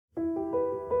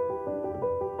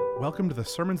Welcome to the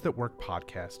Sermons That Work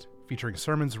podcast, featuring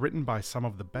sermons written by some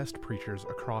of the best preachers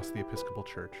across the Episcopal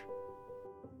Church.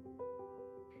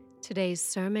 Today's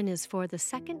sermon is for the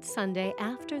second Sunday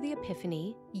after the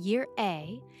Epiphany, Year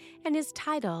A, and is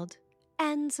titled,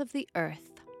 Ends of the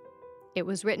Earth. It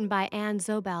was written by Ann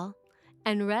Zobel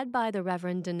and read by the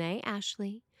Reverend Danae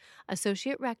Ashley,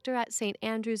 Associate Rector at St.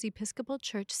 Andrew's Episcopal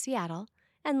Church, Seattle,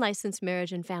 and Licensed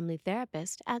Marriage and Family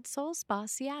Therapist at Soul Spa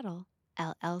Seattle,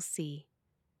 LLC.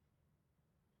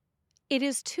 It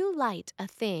is too light a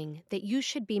thing that you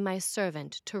should be my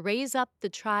servant to raise up the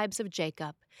tribes of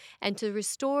Jacob and to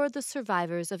restore the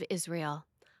survivors of Israel.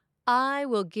 I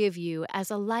will give you as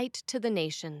a light to the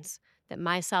nations, that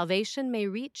my salvation may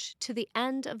reach to the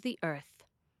end of the earth.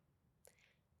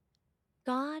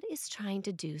 God is trying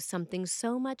to do something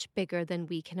so much bigger than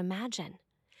we can imagine.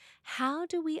 How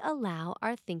do we allow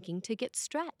our thinking to get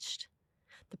stretched?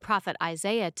 The prophet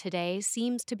Isaiah today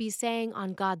seems to be saying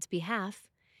on God's behalf,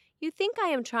 "You think I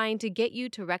am trying to get you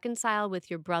to reconcile with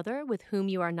your brother with whom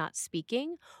you are not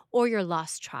speaking, or your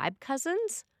lost tribe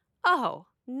cousins? Oh,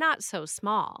 not so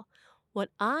small.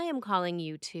 What I am calling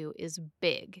you to is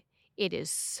big. It is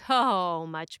so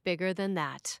much bigger than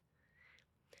that."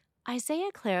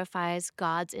 Isaiah clarifies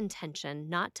God's intention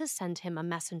not to send him a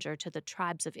messenger to the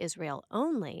tribes of Israel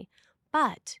only,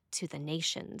 but to the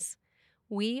nations.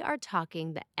 We are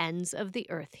talking the ends of the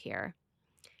earth here.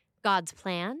 God's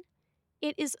plan?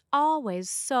 It is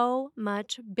always so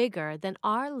much bigger than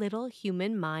our little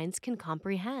human minds can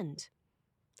comprehend.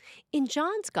 In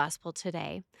John's Gospel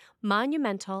today,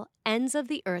 monumental ends of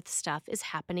the earth stuff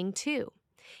is happening too.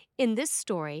 In this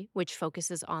story, which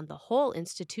focuses on the whole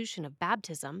institution of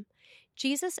baptism,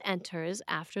 Jesus enters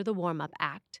after the warm-up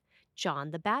act, John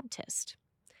the Baptist.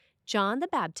 John the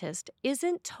Baptist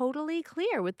isn't totally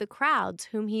clear with the crowds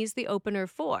whom he's the opener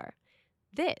for.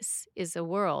 This is a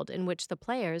world in which the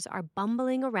players are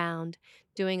bumbling around,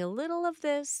 doing a little of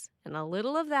this and a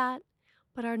little of that,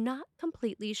 but are not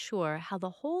completely sure how the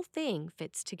whole thing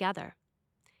fits together.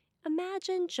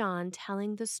 Imagine John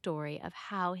telling the story of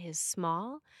how his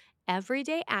small,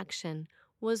 everyday action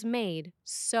was made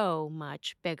so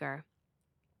much bigger.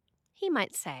 He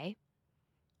might say,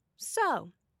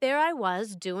 "So, there I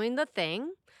was doing the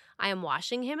thing. I am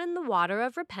washing him in the water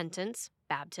of repentance,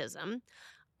 baptism.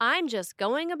 I'm just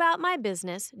going about my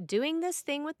business, doing this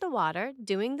thing with the water,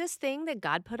 doing this thing that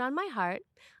God put on my heart.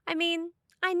 I mean,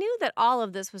 I knew that all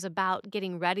of this was about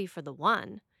getting ready for the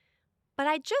one, but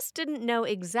I just didn't know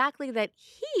exactly that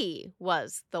he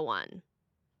was the one."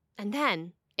 And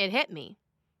then it hit me.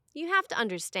 You have to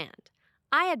understand,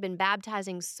 I had been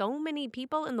baptizing so many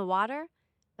people in the water,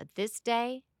 but this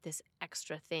day, this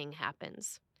extra thing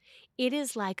happens. It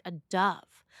is like a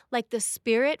dove, like the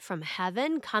Spirit from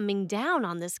heaven coming down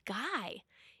on this guy.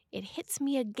 It hits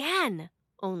me again,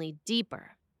 only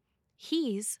deeper.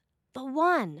 He's the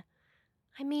one.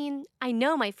 I mean, I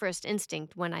know my first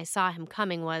instinct when I saw him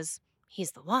coming was,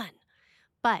 he's the one.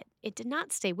 But it did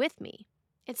not stay with me.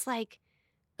 It's like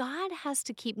God has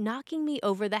to keep knocking me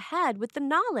over the head with the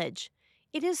knowledge.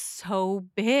 It is so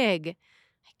big.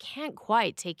 I can't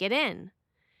quite take it in.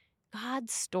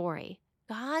 God's story.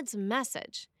 God's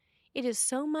message. It is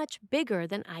so much bigger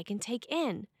than I can take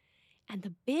in, and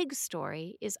the big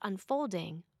story is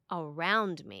unfolding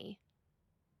around me.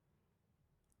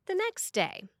 The next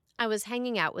day, I was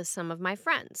hanging out with some of my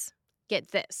friends. Get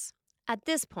this. At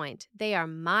this point, they are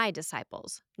my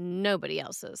disciples, nobody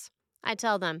else's. I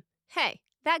tell them, "Hey,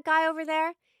 that guy over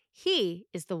there, he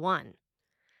is the one."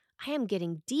 I am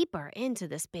getting deeper into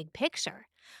this big picture.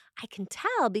 I can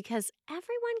tell because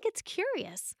everyone gets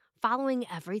curious, following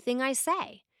everything I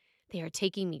say. They are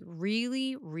taking me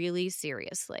really, really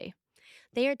seriously.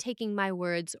 They are taking my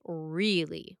words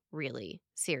really, really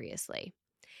seriously.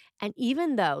 And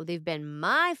even though they've been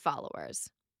my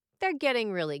followers, they're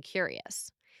getting really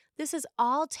curious. This is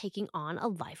all taking on a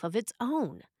life of its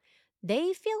own.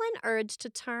 They feel an urge to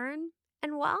turn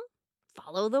and, well,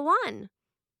 follow the one.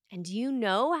 And do you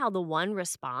know how the one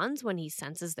responds when he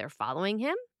senses they're following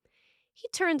him? He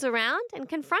turns around and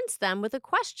confronts them with a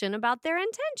question about their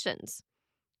intentions.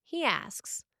 He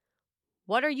asks,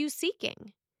 "What are you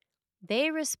seeking?" They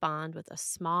respond with a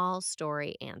small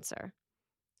story answer.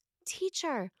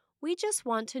 "Teacher, we just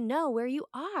want to know where you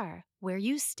are, where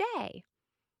you stay."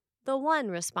 The one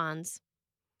responds,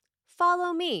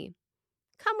 "Follow me.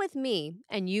 Come with me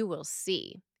and you will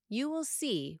see. You will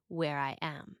see where I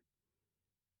am."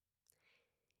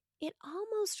 It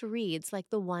almost reads like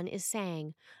the one is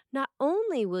saying, "Not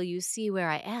only will you see where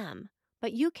I am,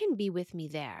 but you can be with me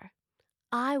there.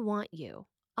 I want you.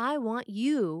 I want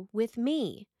you with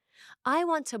me. I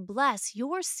want to bless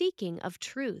your seeking of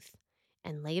truth,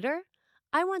 And later,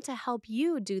 I want to help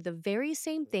you do the very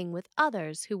same thing with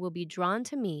others who will be drawn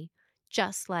to me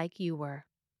just like you were.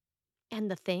 And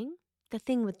the thing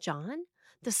with John,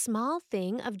 the small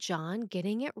thing of John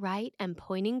getting it right and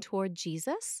pointing toward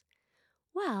Jesus?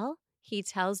 Well, he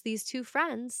tells these two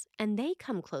friends, and they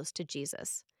come close to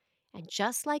Jesus. And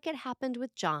just like it happened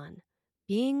with John,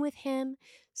 being with him,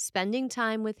 spending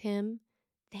time with him,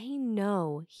 they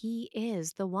know he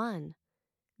is the one.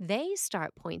 They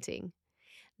start pointing.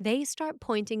 They start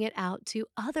pointing it out to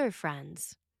other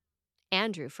friends.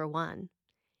 Andrew, for one.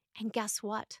 And guess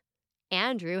what?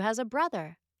 Andrew has a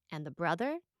brother. And the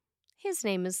brother? His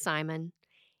name is Simon.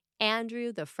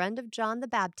 Andrew, the friend of John the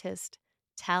Baptist,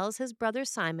 tells his brother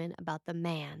Simon about the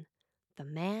man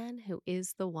who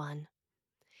is the one.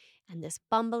 And this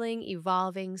bumbling,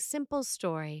 evolving, simple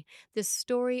story, this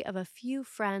story of a few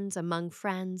friends among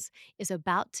friends, is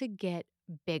about to get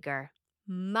bigger,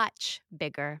 much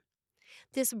bigger.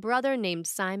 This brother named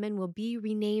Simon will be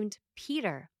renamed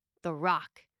Peter, the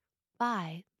Rock,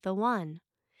 by the One.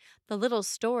 The little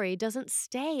story doesn't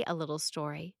stay a little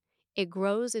story. It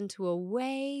grows into a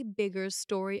way bigger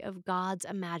story of God's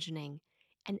imagining,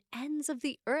 an ends of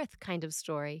the earth kind of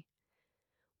story.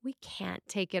 We can't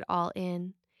take it all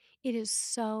in. It is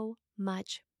so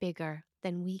much bigger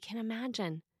than we can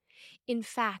imagine. In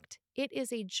fact, it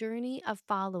is a journey of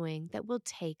following that will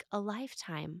take a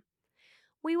lifetime.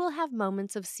 We will have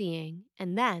moments of seeing,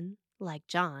 and then, like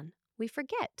John, we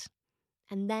forget.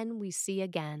 And then we see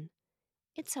again.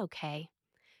 It's okay.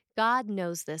 God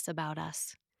knows this about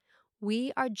us.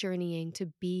 We are journeying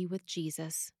to be with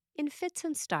Jesus in fits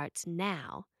and starts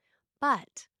now,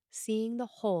 but seeing the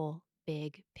whole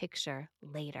big picture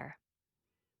later.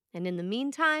 And in the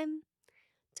meantime,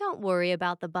 don't worry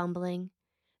about the bumbling.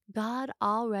 God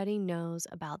already knows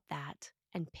about that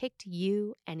and picked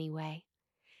you anyway.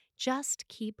 Just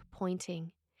keep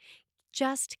pointing.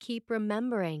 Just keep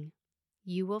remembering.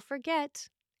 You will forget,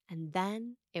 and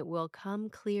then it will come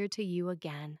clear to you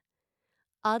again.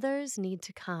 Others need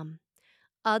to come.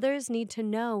 Others need to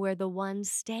know where the one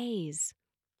stays.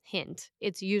 Hint,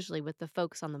 it's usually with the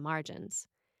folks on the margins.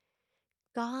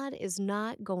 God is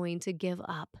not going to give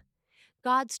up.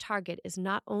 God's target is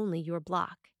not only your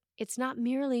block. It's not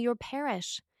merely your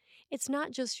parish. It's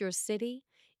not just your city.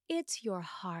 It's your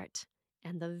heart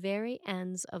and the very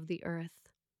ends of the earth.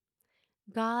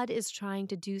 God is trying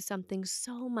to do something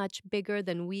so much bigger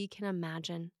than we can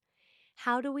imagine.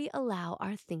 How do we allow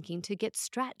our thinking to get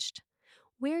stretched?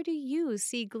 Where do you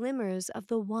see glimmers of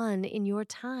the one in your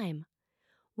time?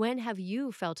 When have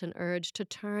you felt an urge to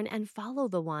turn and follow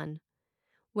the one?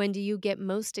 When do you get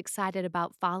most excited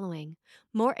about following,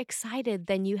 more excited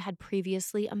than you had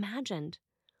previously imagined?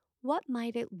 What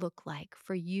might it look like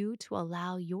for you to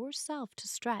allow yourself to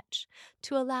stretch,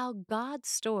 to allow God's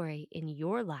story in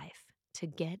your life to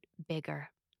get bigger?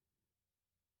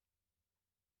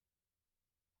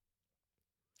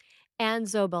 Ann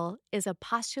Zobel is a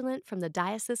postulant from the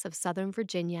Diocese of Southern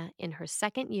Virginia in her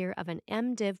second year of an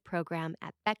MDiv program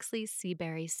at Bexley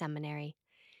Seabury Seminary.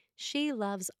 She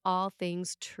loves all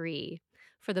things tree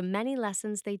for the many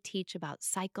lessons they teach about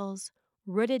cycles,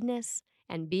 rootedness,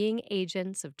 and being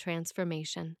agents of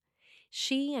transformation.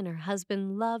 She and her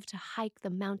husband love to hike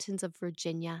the mountains of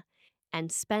Virginia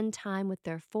and spend time with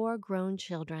their 4 grown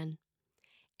children.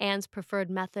 Ann's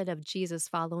preferred method of Jesus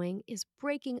following is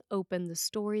breaking open the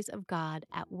stories of God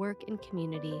at work and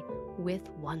community with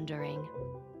wondering.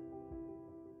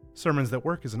 Sermons That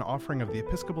Work is an offering of the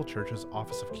Episcopal Church's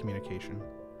Office of Communication.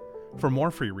 For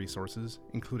more free resources,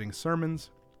 including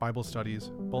sermons, Bible studies,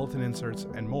 bulletin inserts,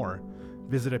 and more,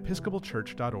 visit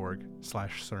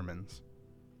episcopalchurch.org/sermons.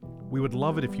 We would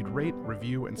love it if you'd rate,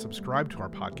 review, and subscribe to our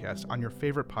podcast on your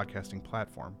favorite podcasting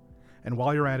platform. And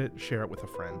while you're at it, share it with a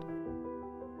friend.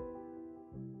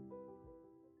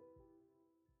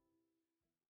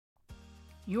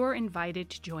 You're invited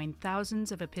to join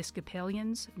thousands of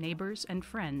Episcopalians, neighbors, and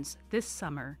friends this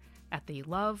summer at the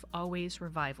Love Always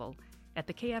Revival at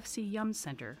the KFC Yum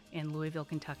Center in Louisville,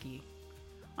 Kentucky.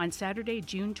 On Saturday,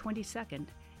 June 22nd,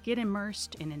 get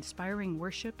immersed in inspiring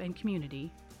worship and community,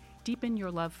 deepen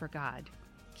your love for God,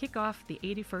 kick off the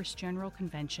 81st General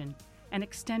Convention, and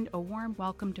extend a warm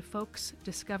welcome to folks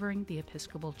discovering the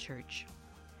Episcopal Church.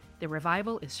 The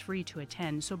revival is free to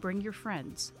attend, so bring your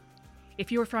friends.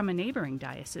 If you're from a neighboring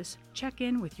diocese, check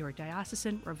in with your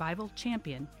diocesan revival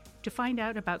champion to find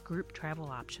out about group travel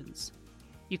options.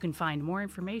 You can find more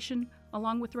information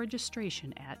along with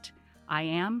registration at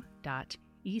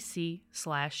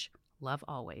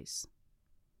iam.ec/lovealways.